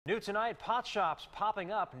New tonight, pot shops popping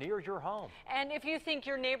up near your home. And if you think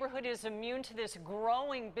your neighborhood is immune to this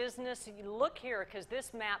growing business, look here, because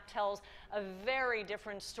this map tells a very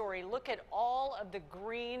different story. Look at all of the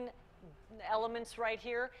green elements right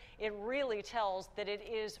here. It really tells that it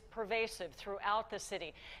is pervasive throughout the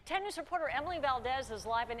city. 10 News reporter Emily Valdez is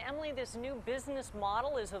live. And Emily, this new business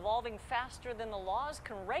model is evolving faster than the laws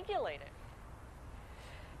can regulate it.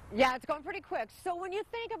 Yeah, it's going pretty quick. So when you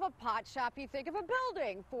think of a pot shop, you think of a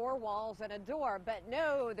building, 4 walls and a door. But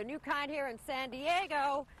no, the new kind here in San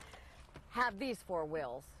Diego have these 4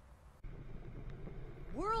 wheels.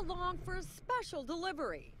 We're along for a special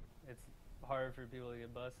delivery. It's hard for people to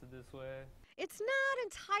get busted this way. It's not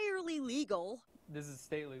entirely legal. This is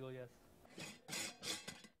state legal, yes.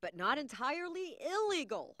 But not entirely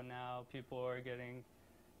illegal. Now people are getting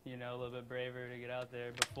a little bit braver to get out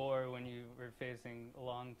there. Before, when you were facing a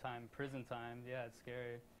long time prison time, yeah, it's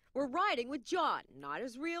scary. We're riding with John, not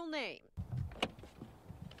his real name.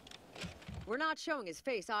 We're not showing his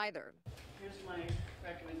face either. Here's my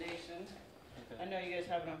recommendation. Okay. I know you guys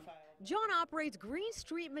have it on file. John operates Green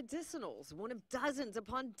Street Medicinals, one of dozens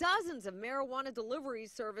upon dozens of marijuana delivery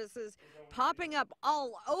services popping up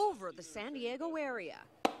all over the San Diego area.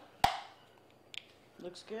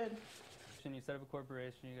 Looks good. When you set up a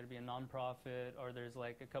corporation, you got to be a nonprofit, or there's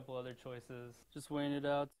like a couple other choices. Just weighing it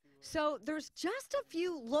out. So there's just a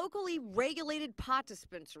few locally regulated pot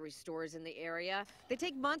dispensary stores in the area. They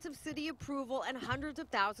take months of city approval and hundreds of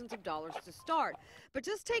thousands of dollars to start. But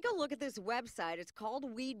just take a look at this website. It's called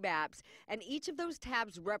Weed Maps, and each of those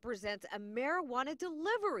tabs represents a marijuana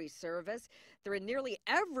delivery service. They're in nearly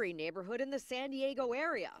every neighborhood in the San Diego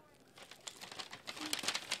area.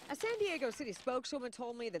 A San Diego City spokeswoman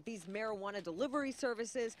told me that these marijuana delivery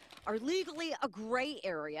services are legally a gray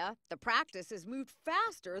area. The practice has moved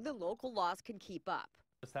faster than local laws can keep up.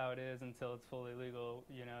 Just how it is until it's fully legal.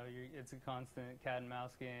 It's a constant cat and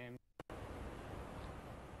mouse game.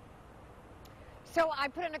 So I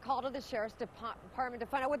put in a call to the Sheriff's Department to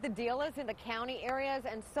find out what the deal is in the county areas,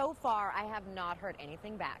 and so far I have not heard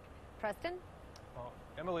anything back. Preston? Well,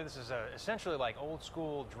 Emily, this is essentially like old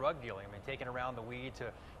school drug dealing. I mean, taking around the weed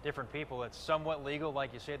to different people. It's somewhat legal,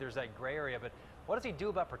 like you say, there's that gray area, but what does he do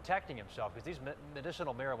about protecting himself? Because these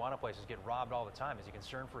medicinal marijuana places get robbed all the time. Is he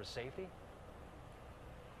concerned for his safety?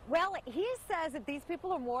 Well, he says that these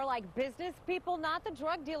people are more like business people, not the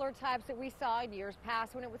drug dealer types that we saw in years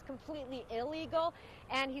past when it was completely illegal.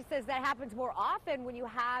 And he says that happens more often when you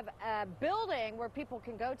have a building where people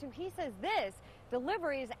can go to. He says this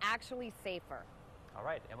delivery is actually safer. All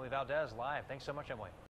right, Emily Valdez live. Thanks so much, Emily.